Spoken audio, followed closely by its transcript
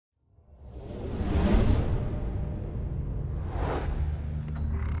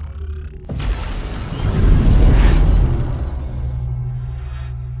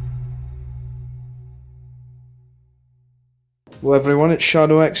Hello everyone, it's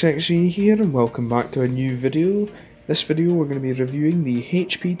ShadowXXE here and welcome back to a new video. This video we're going to be reviewing the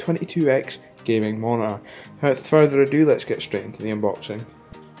HP 22X gaming monitor. Without further ado, let's get straight into the unboxing.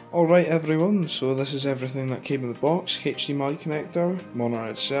 Alright everyone, so this is everything that came in the box. HDMI connector, monitor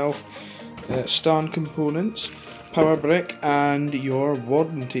itself, stand components, power brick and your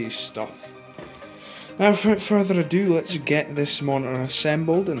warranty stuff. Now without further ado, let's get this monitor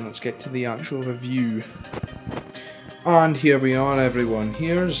assembled and let's get to the actual review. And here we are everyone,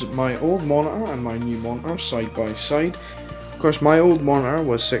 here's my old monitor and my new monitor side by side. Of course my old monitor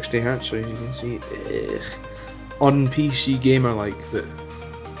was 60Hz, so as you can see, un-PC gamer like, but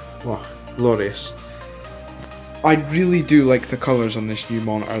wow, glorious. I really do like the colours on this new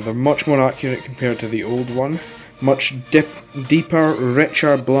monitor, they're much more accurate compared to the old one. Much deeper,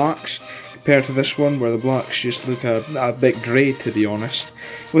 richer blacks compared to this one, where the blacks just look a bit grey to be honest.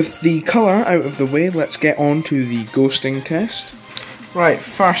 With the colour out of the way, let's get on to the ghosting test. Right,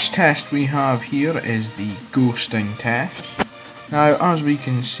 first test we have here is the ghosting test. Now, as we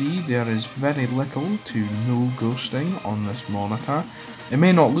can see, there is very little to no ghosting on this monitor. It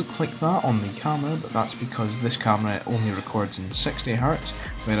may not look like that on the camera, but that's because this camera only records in 60Hz,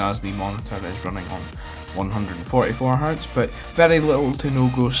 whereas the monitor is running on 144Hz, but very little to no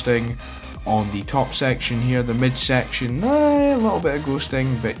ghosting on the top section here. The mid section, a little bit of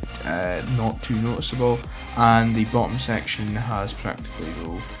ghosting, but not too noticeable, and the bottom section has practically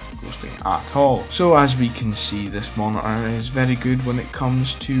no ghosting at all. So as we can see, this monitor is very good when it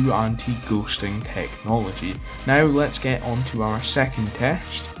comes to anti-ghosting technology. Now let's get on to our second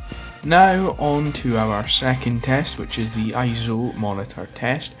test. Now on to our second test, which is the ISO monitor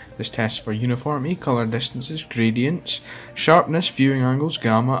test. This tests for uniformity, colour distances, gradients, sharpness, viewing angles,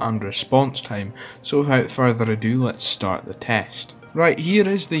 gamma and response time. So without further ado, let's start the test. Right, here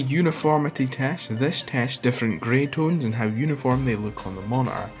is the uniformity test. This tests different grey tones and how uniform they look on the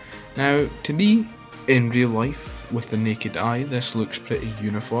monitor. Now, to me, in real life, with the naked eye, this looks pretty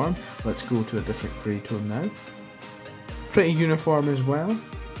uniform. Let's go to a different grey tone now. Pretty uniform as well.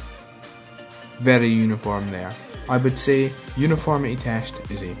 Very uniform there. I would say uniformity test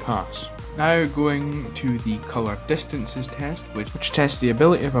is a pass. Now going to the colour distances test, which tests the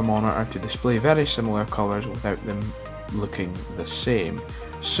ability of a monitor to display very similar colours without them looking the same.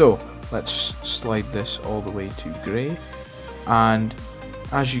 So let's slide this all the way to grey, and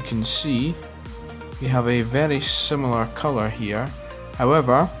as you can see, we have a very similar colour here.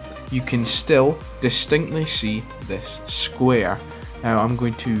 However, you can still distinctly see this square. Now I'm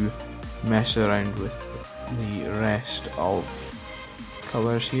going to mess around with the rest of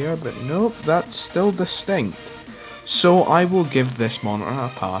colours here, but nope, that's still distinct. So I will give this monitor a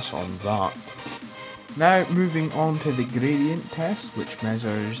pass on that. Now moving on to the gradient test, which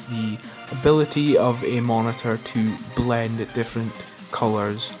measures the ability of a monitor to blend different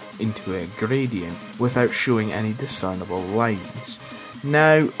colours into a gradient without showing any discernible lines.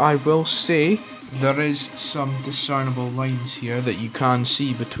 Now I will say there is some discernible lines here that you can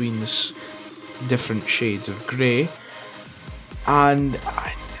see between the different shades of grey, and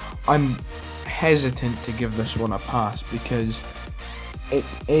I'm hesitant to give this one a pass because it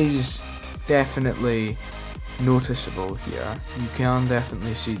is definitely noticeable here. You can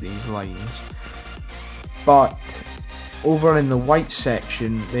definitely see these lines, but over in the white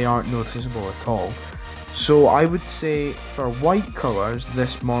section they aren't noticeable at all. So I would say for white colours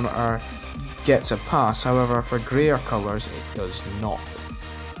this monitor gets a pass, however for greyer colours it does not.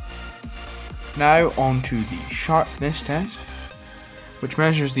 Now on to the sharpness test, which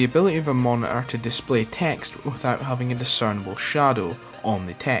measures the ability of a monitor to display text without having a discernible shadow on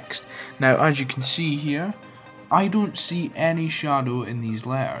the text. Now as you can see here, I don't see any shadow in these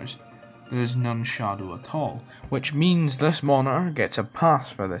letters. There is none shadow at all, which means this monitor gets a pass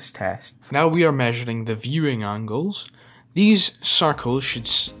for this test. Now we are measuring the viewing angles. These circles should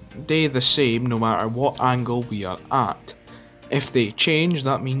stay the same no matter what angle we are at. If they change,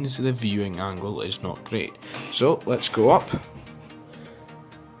 that means the viewing angle is not great. So let's go up.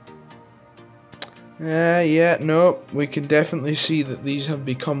 Yeah, no, we can definitely see that these have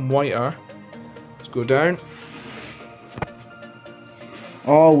become whiter. Let's go down.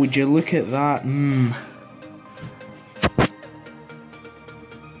 Oh, would you look at that?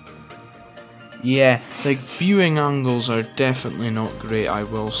 Yeah, the viewing angles are definitely not great, I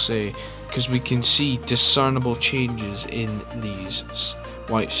will say, because we can see discernible changes in these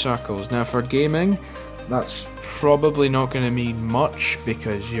white circles. Now for gaming, that's probably not going to mean much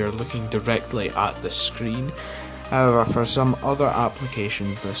because you're looking directly at the screen. However, for some other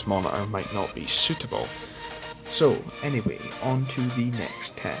applications this monitor might not be suitable. So, anyway, on to the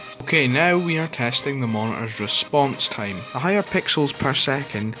next test. Okay, now we are testing the monitor's response time. The higher pixels per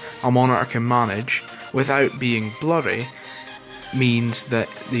second a monitor can manage without being blurry means that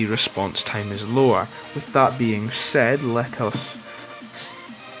the response time is lower. With that being said, let us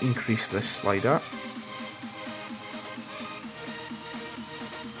increase this slider.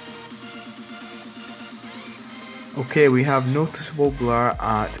 Okay, we have noticeable blur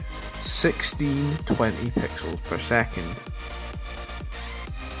at 1620 pixels per second.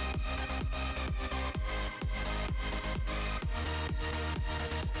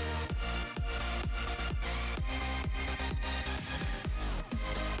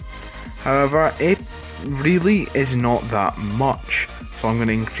 However, it really is not that much, so I'm going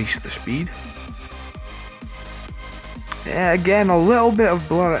to increase the speed. Again, a little bit of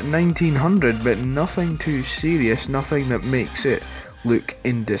blur at 1900, but nothing too serious, nothing that makes it look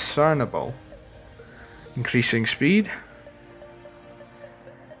indiscernible. Increasing speed.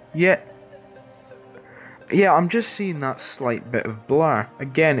 Yeah, I'm just seeing that slight bit of blur.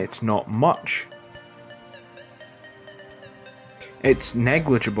 Again, it's not much. It's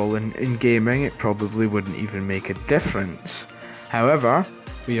negligible. In gaming, it probably wouldn't even make a difference. However,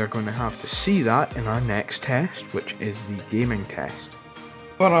 we are going to have to see that in our next test, which is the gaming test.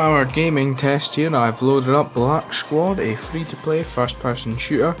 For our gaming test here, I've loaded up Black Squad, a free-to-play first-person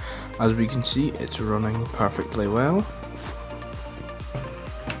shooter. As we can see, it's running perfectly well.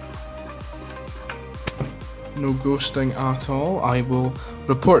 No ghosting at all. I will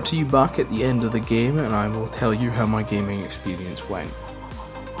report to you back at the end of the game and I will tell you how my gaming experience went.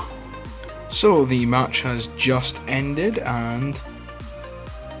 So the match has just ended and...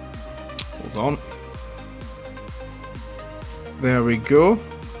 hold on. There we go.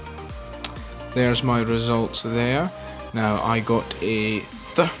 There's my results there. Now I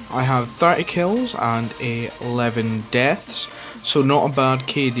have 30 kills and 11 deaths, so not a bad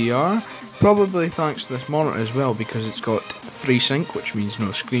KDR. Probably thanks to this monitor as well, because it's got FreeSync, which means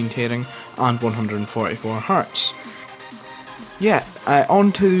no screen tearing, and 144Hz. Yeah,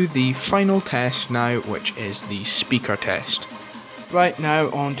 on to the final test now, which is the speaker test. Right,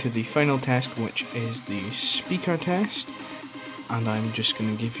 now on to the final test, which is the speaker test. And I'm just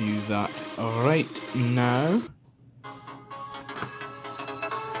going to give you that right now.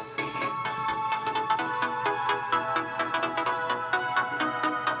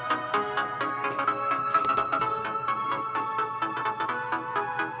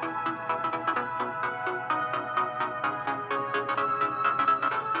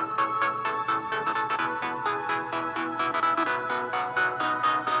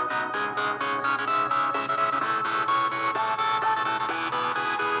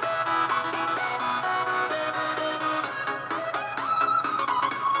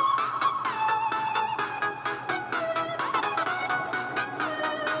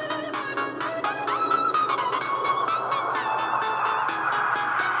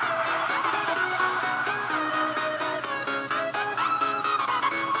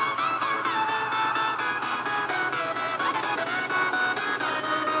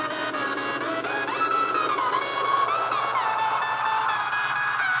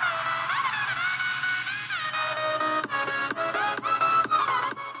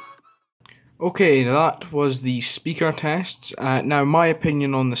 Okay, that was the speaker tests. Now, my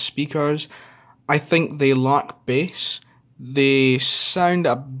opinion on the speakers, I think they lack bass. They sound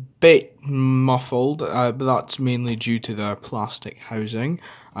a bit muffled, but that's mainly due to their plastic housing.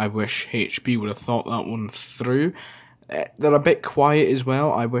 I wish HP would have thought that one through. They're a bit quiet as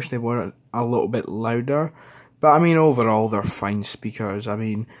well. I wish they were a little bit louder. But I mean, overall, they're fine speakers. I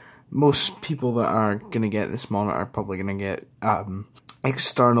mean, most people that are going to get this monitor are probably going to get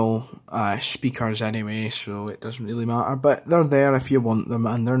external speakers anyway, so it doesn't really matter. But they're there if you want them,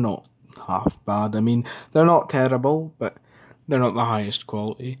 and they're not half bad. I mean, they're not terrible, but they're not the highest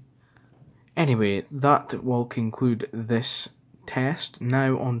quality. Anyway, that will conclude this test.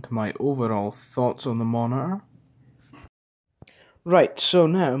 Now on to my overall thoughts on the monitor. Right, so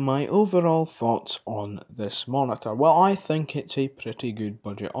now my overall thoughts on this monitor. Well, I think it's a pretty good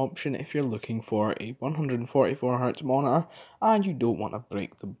budget option if you're looking for a 144Hz monitor and you don't want to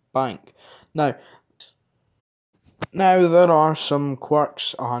break the bank. Now there are some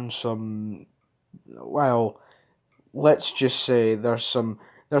quirks and some, well, let's just say there's some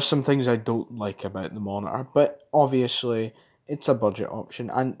things I don't like about the monitor, but obviously it's a budget option,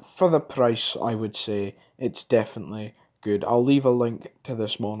 and for the price I would say it's definitely good. I'll leave a link to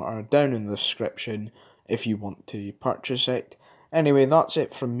this monitor down in the description if you want to purchase it. Anyway, that's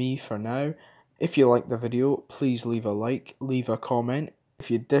it from me for now. If you like the video, please leave a like, leave a comment.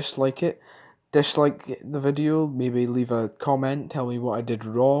 If you dislike it, dislike the video, maybe leave a comment, tell me what I did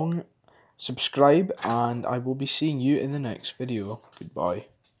wrong, subscribe, and I will be seeing you in the next video. Goodbye.